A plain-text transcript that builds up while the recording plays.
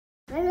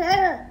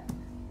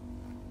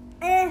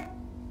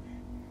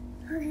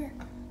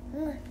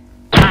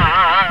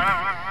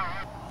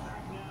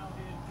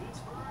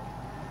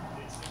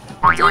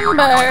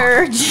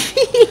Timber,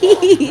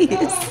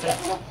 jeez.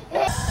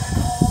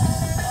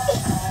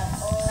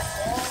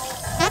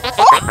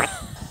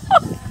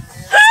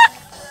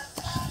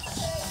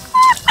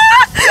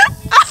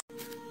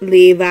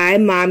 Levi,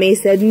 mommy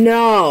said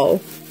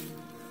no.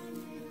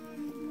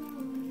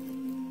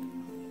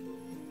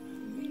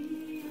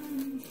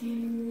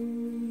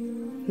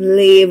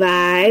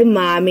 Levi,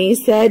 mommy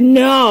said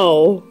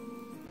no.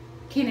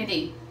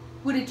 Kennedy,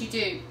 what did you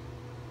do?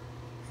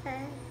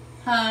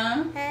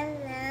 Huh?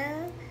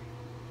 Hello.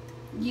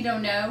 You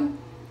don't know?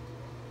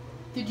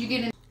 Did you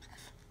get in?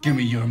 Give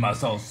me your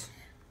muscles.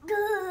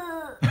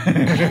 Good.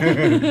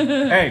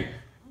 Hey.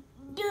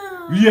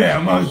 Good. Yeah,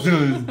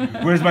 muscles.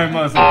 Where's my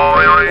muscle?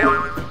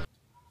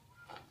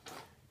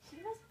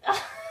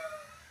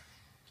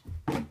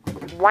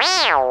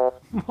 Wow.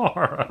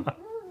 Mara.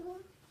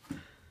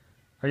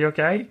 Are you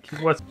okay?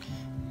 What's...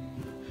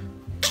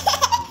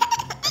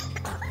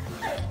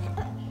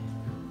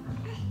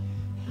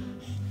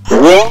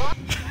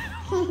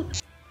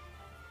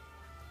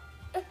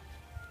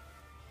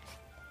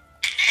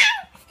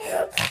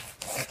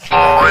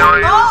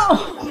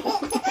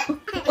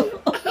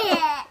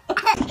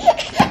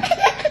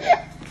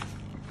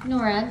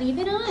 Nora, leave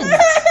it on.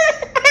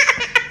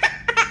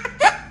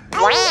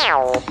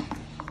 Wow.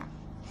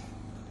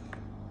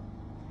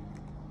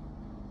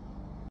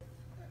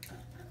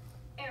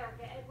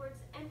 Erica Edwards,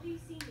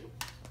 NBC News.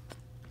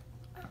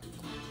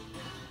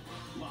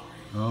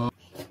 Oh.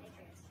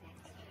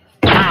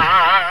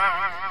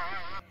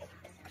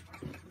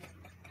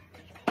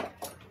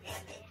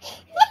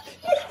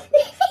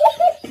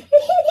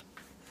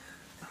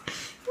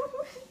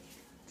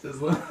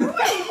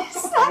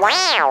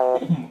 Wow.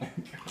 Oh my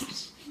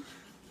gosh.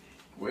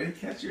 Way to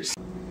catch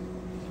yourself.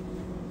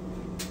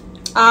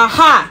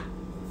 Aha!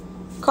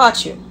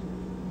 Caught you.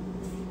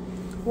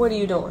 What are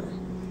you doing?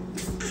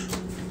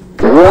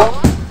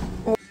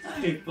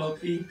 Hey,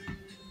 puppy.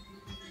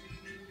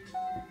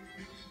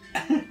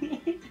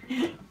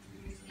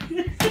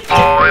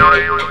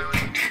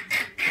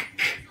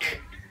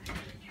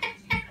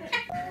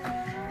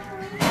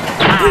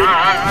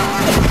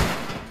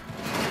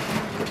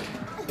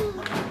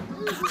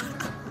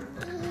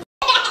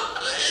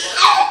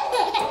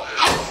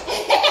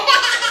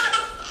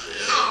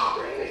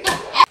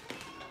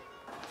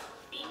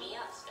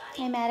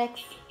 Hey,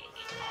 Maddox.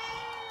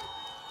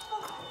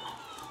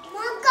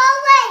 Mom, go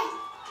away.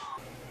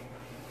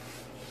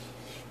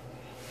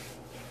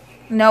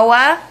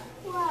 Noah,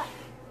 What?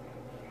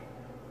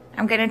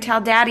 I'm gonna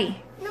tell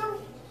Daddy. No.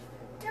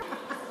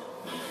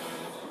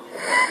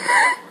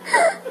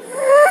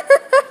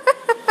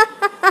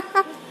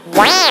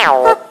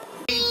 Wow.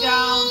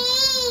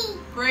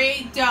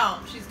 Bree,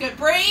 don't. She's good.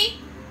 Bree,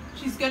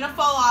 she's gonna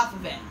fall off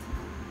of it.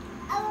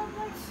 I want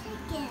more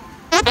chicken.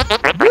 Like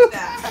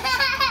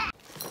that.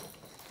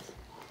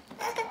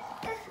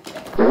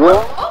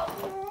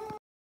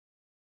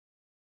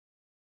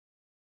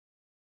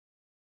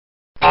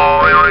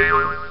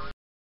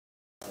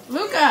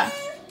 Luca,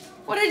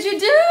 what did you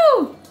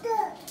do?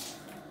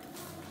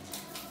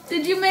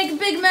 Did you make a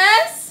big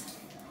mess?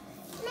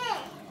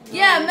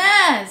 Yeah,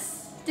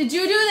 mess. Did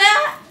you do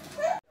that?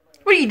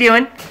 What are you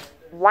doing?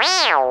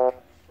 Wow.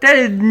 That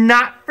is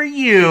not for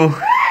you.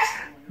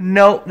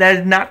 No, that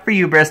is not for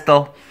you,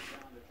 Bristol.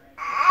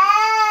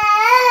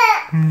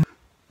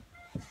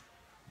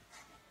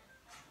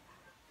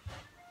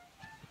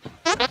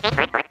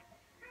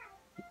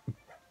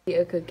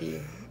 A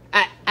cookie.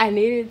 I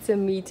needed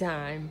some me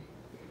time.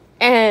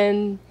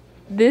 And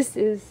this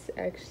is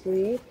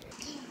actually...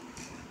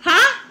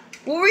 Huh?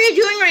 What were you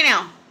doing right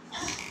now?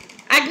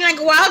 Acting like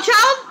a wild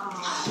child?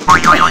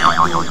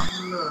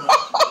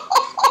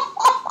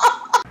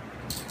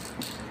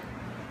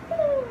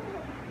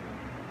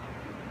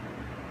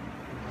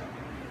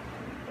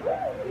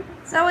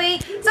 Zoe!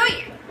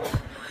 Zoe!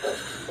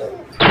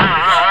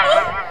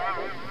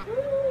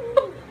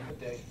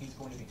 He's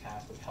going to be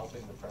tasked with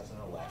helping the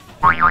president-elect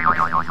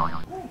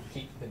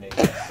keep the nation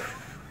safe.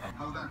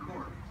 How's that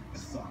cord? It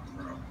sucks,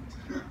 bro.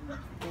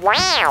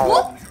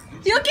 Wow.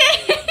 You okay?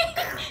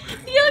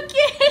 You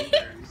okay?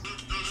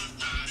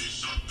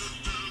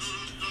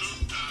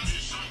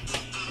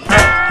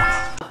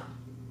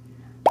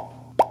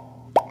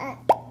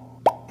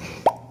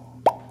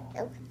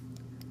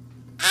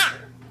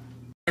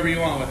 Whatever you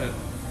want with it.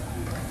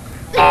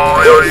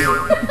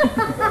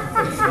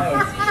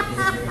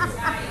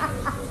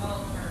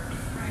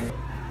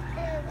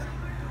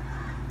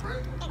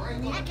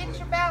 Get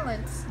your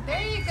balance.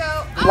 There you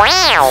go.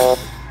 Wow.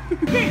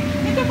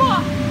 Hit the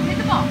ball. Hit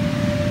the ball.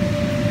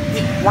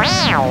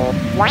 Wow.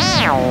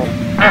 Wow.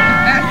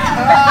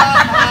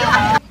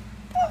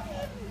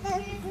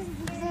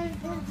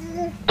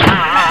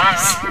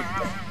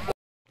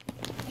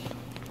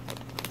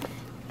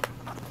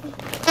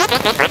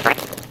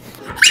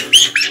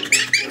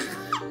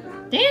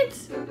 Dance.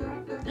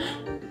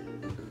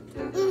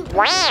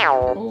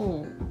 Wow.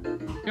 Oh.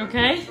 You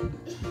okay?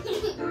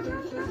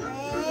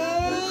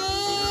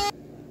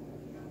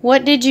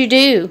 What did you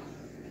do?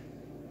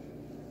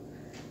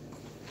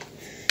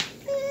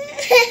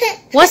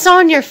 What's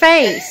on your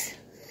face?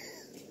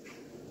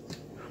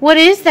 What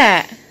is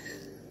that?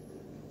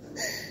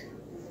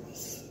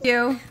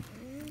 You.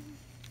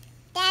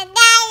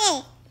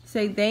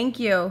 Say thank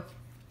you.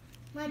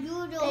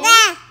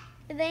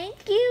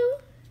 Thank you.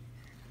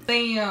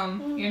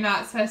 Liam, you're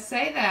not supposed to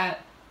say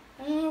that.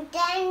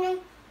 Shut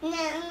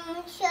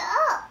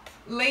up.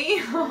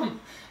 Liam,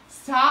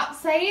 stop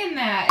saying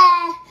that.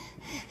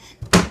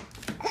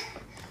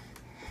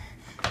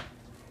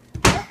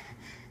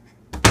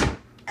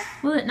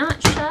 Will it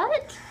not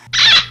shut?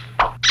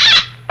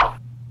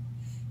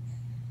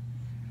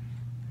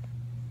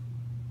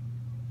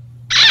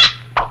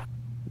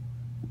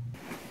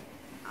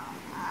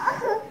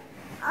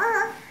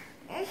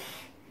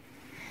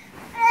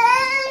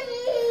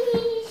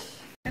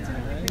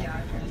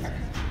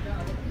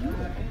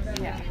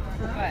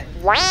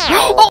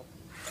 Wow.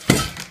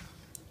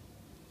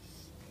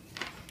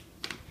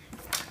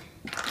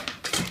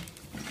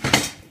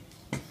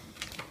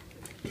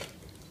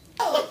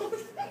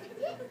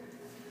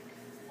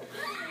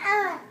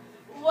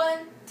 One,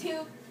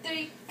 two,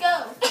 three,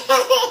 go.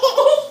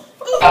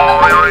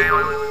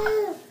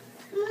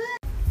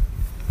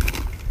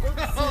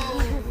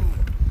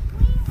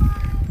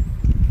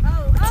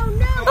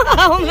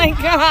 Oh my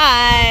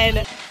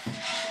God.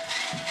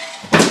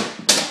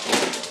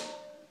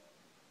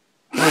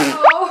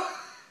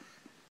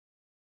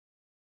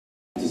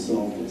 To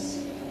solve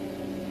this.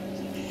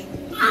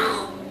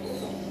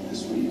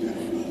 That's where you gotta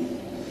run.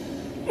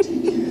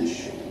 Take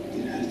cash.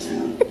 Get out of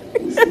town. With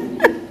me.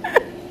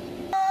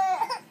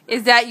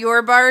 Is that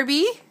your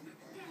Barbie?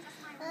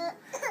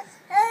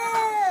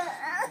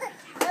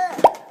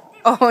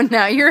 Oh,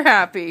 now you're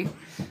happy.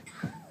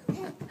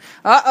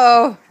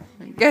 Uh-oh.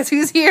 Guess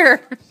who's here?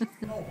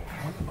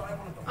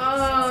 Why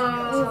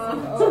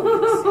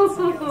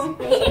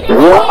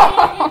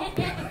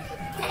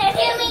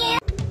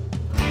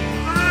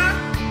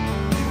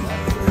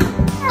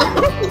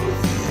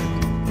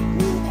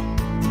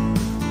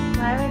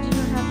would you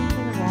have him to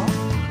the wall?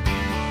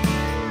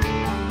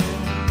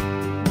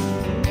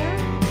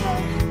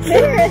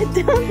 Barrett,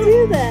 don't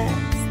do that.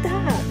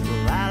 Stop.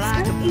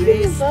 Stop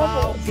eating the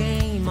bubble.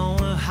 Game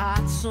on a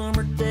hot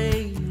summer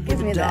day.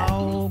 Give me that.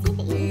 Dog, a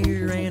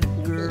beer, and a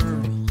girl.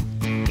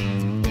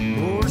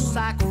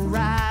 Motorcycle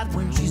ride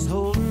when she's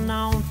holding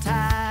on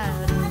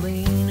tight and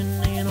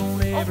leaning in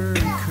on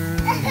every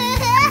curve.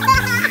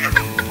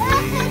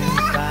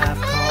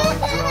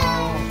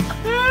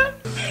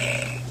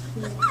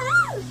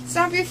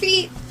 Stop your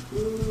feet.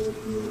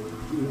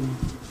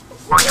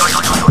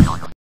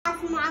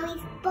 That's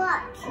mommy's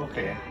butt.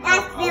 Okay.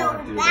 That's I'll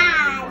really do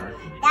bad.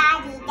 that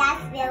Daddy,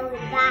 that's really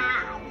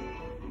bad.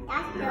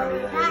 That's really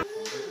bad.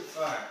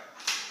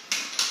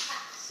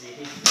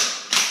 See?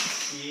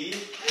 See? Be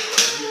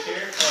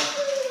careful.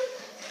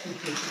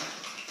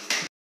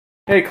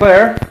 Hey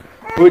Claire,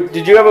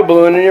 did you have a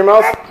balloon in your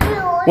mouth?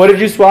 What did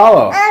you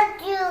swallow?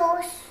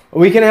 Juice.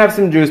 We can have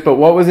some juice, but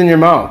what was in your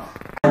mouth?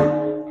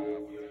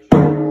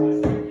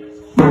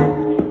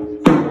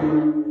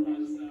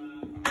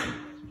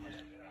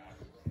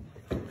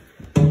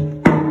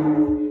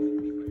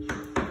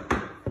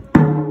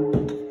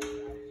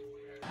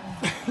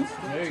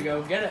 There you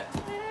go, get it.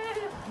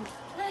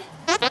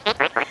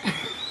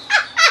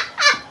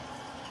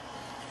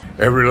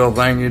 Every little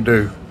thing you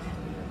do.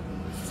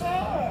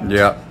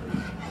 Yep.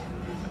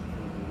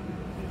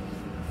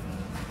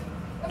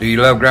 Do you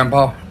love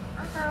Grandpa? I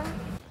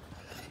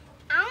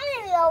want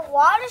to be a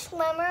water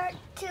swimmer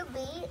to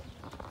be,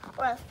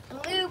 or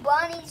blue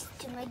bunnies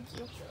to make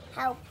you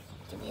help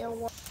to be a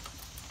water.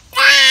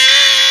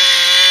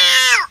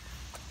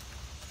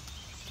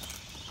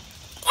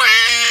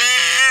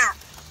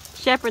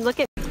 Shepherd, look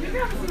at.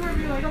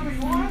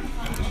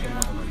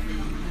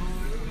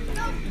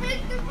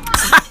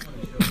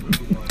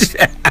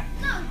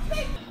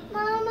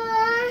 Mama,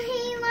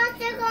 he wants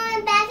to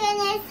go back in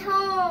his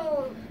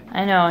home.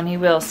 I know, and he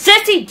will.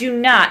 Sissy, do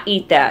not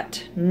eat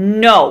that.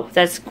 No,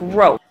 that's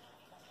gross.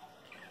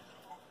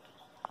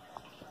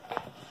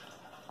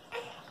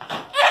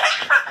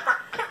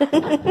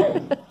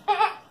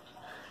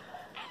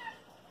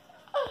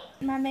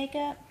 My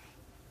makeup?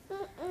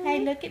 Hey,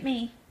 look at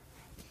me.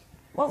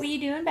 What were you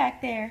doing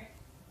back there?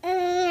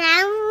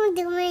 I'm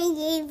doing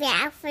the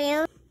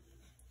bathroom.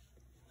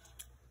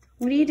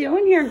 What are you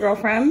doing here,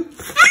 girlfriend?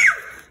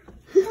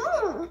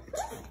 No,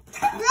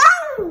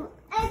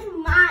 it's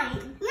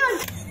mine. No.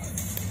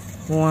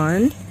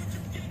 1,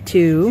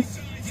 2,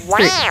 3.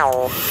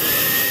 Wow.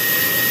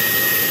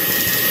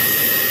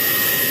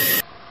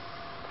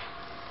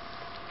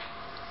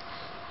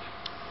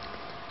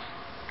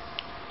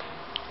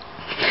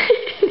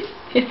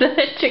 Is that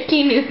a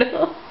chicken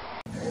noodle?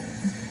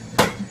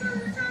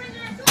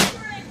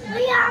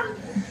 Liam.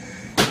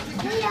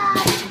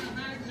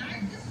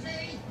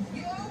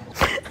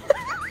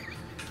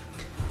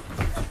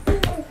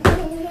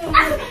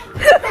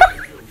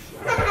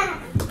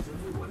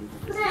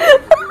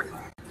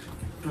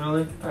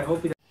 Really? I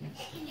hope he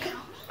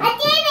I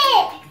did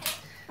it!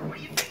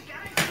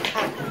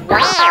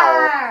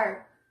 Wow.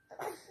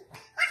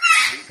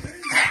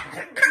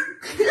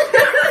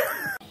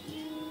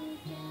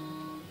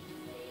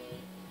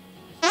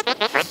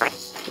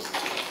 Bye.